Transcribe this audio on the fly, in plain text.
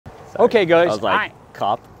Okay, guys. I was like,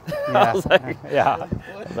 cop? Yeah. I was like, yeah.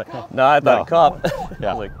 No, I thought cop.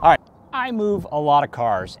 Yeah. Like, All right. I move a lot of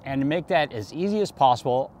cars, and to make that as easy as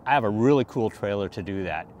possible, I have a really cool trailer to do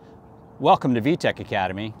that. Welcome to VTEC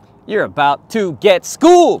Academy. you're about to get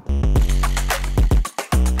schooled.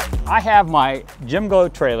 I have my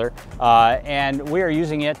JIMGLO trailer, and we are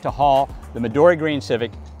using it to haul the Midori Green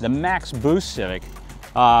Civic, the Max Boost Civic,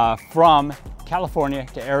 from California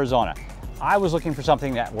to Arizona. I was looking for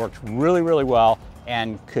something that worked really, really well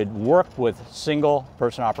and could work with single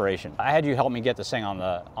person operation. I had you help me get this thing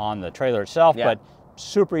on the trailer itself, but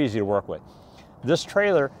super easy to work with. This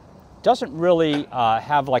trailer doesn't really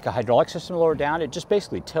have like a hydraulic system lower down, it just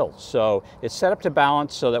basically tilts. So it's set up to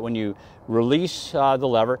balance so that when you release the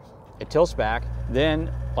lever, it tilts back.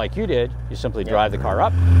 Then, like you did, you simply drive the car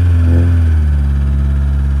up.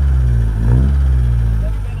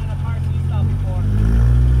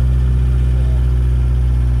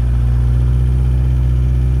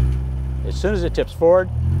 As soon as it tips forward,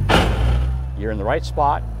 you're in the right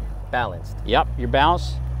spot. Balanced. Yep, you're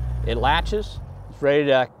balanced. It latches. It's ready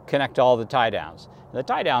to connect all the tie downs. And the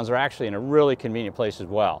tie downs are actually in a really convenient place as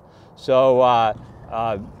well. So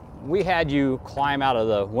we had you climb out of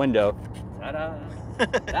the window. Ta-da.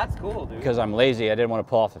 That's cool, dude. Because I'm lazy, I didn't want to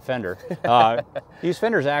pull off the fender. These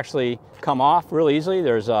fenders actually come off real easily.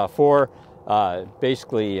 There's four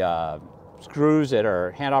basically screws that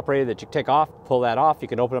are hand operated that you take off, pull that off. You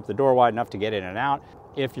can open up the door wide enough to get in and out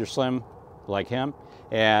if you're slim like him.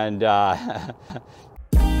 And otherwise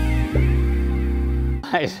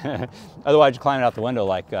you're climbing out the window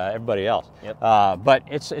like everybody else. Yep. But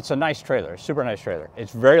it's a nice trailer, super nice trailer.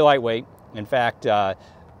 It's very lightweight. In fact, I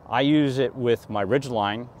use it with my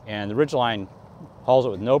Ridgeline, and the Ridgeline hauls it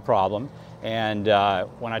with no problem. And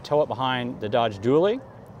when I tow it behind the Dodge Dually,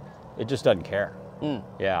 it just doesn't care.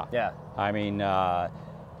 Yeah. Yeah. I mean,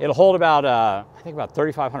 it'll hold about, I think about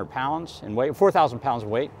 3,500 pounds in weight, 4,000 pounds of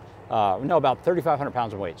weight. No, about 3,500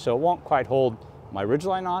 pounds of weight. So it won't quite hold my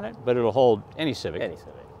Ridgeline on it, but it'll hold any Civic. Any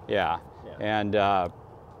Civic. Yeah. And,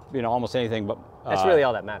 you know, almost anything but. That's really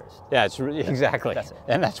all that matters. Yeah, it's really, exactly. That's it.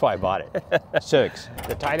 And that's why I bought it. Civics.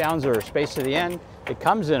 The tie downs are spaced to the end. It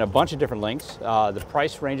comes in a bunch of different lengths. The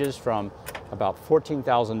price ranges from about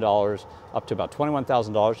 $14,000 up to about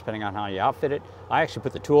 $21,000, depending on how you outfit it. I actually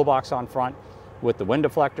put the toolbox on front with the wind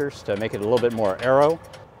deflectors to make it a little bit more aero.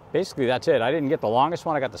 Basically, that's it. I didn't get the longest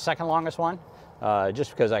one. I got the second longest one,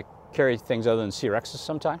 just because I carry things other than CRXs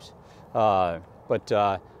sometimes. But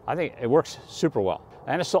I think it works super well.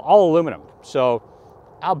 And it's all aluminum. So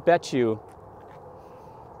I'll bet you,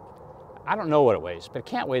 I don't know what it weighs, but it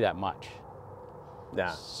can't weigh that much.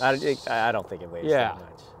 Nah, I don't think it weighs that much.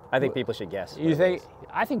 I think people should guess. You think?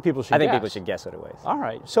 I think people should guess. I think people should guess what it weighs. All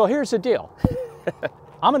right, so here's the deal.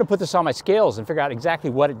 I'm gonna put this on my scales and figure out exactly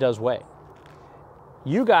what it does weigh.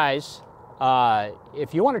 You guys,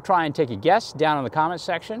 if you want to try and take a guess down in the comment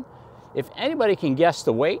section, if anybody can guess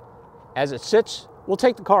the weight as it sits, we'll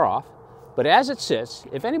take the car off. But as it sits,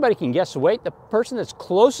 if anybody can guess the weight, the person that's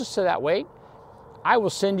closest to that weight, I will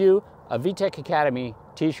send you a VTEC Academy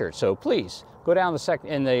t-shirt. So please go down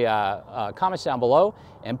in the comments down below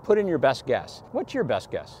and put in your best guess. What's your best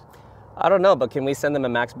guess? I don't know, but can we send them a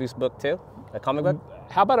Max Boost book too? A comic book?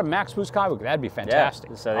 How about a Max Boost comic book? That'd be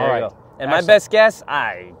fantastic. Yeah, so there you go. And my best guess,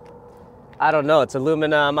 I don't know. It's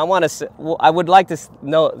aluminum. I would like to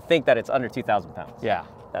think that it's under 2,000 pounds. Yeah.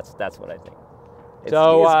 That's what I think.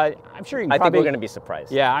 So I'm sure you can I think we're going to be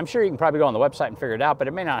surprised. Yeah, I'm sure you can probably go on the website and figure it out, but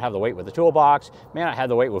it may not have the weight with the toolbox, may not have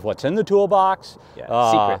the weight with what's in the toolbox.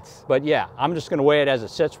 Yeah, secrets. But yeah, I'm just going to weigh it as it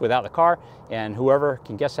sits without the car, and whoever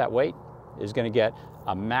can guess that weight is going to get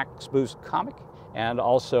a Max Boost comic and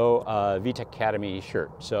also a VTEC Academy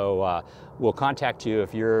shirt. So we'll contact you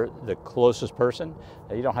if you're the closest person.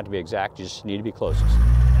 You don't have to be exact, you just need to be closest.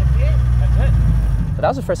 That's it. That's it. But that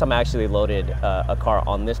was the first time I actually loaded a car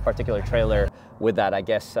on this particular trailer with that, I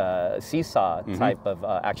guess, seesaw type of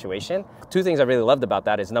actuation. Two things I really loved about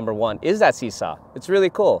that is, number one, is that seesaw. It's really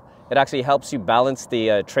cool. It actually helps you balance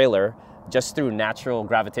the trailer just through natural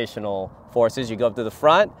gravitational forces. You go up to the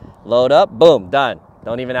front, load up, boom, done.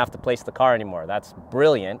 Don't even have to place the car anymore. That's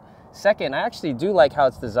brilliant. Second, I actually do like how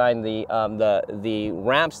it's designed. The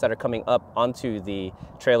ramps that are coming up onto the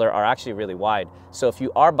trailer are actually really wide. So if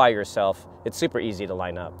you are by yourself, it's super easy to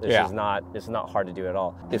line up. It's not hard to do at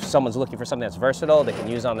all. If someone's looking for something that's versatile, they can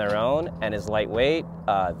use on their own and is lightweight,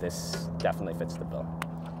 this definitely fits the bill.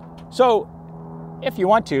 So If you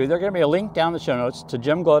want to, there's going to be a link down in the show notes to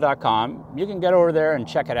JIMGLO.com. You can get over there and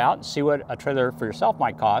check it out and see what a trailer for yourself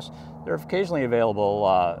might cost. They're occasionally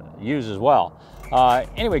available used as well.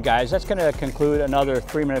 Anyway, guys, that's going to conclude another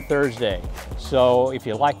 3-Minute Thursday. So if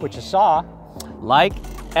you like what you saw, like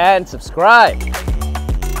and subscribe.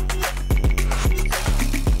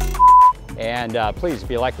 And please,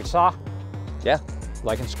 if you like what you saw, Yeah.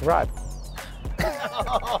 like and subscribe.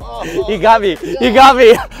 You got me. You got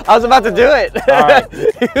me. I was about to do it. All right.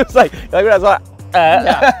 He was like what I saw.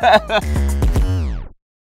 Yeah.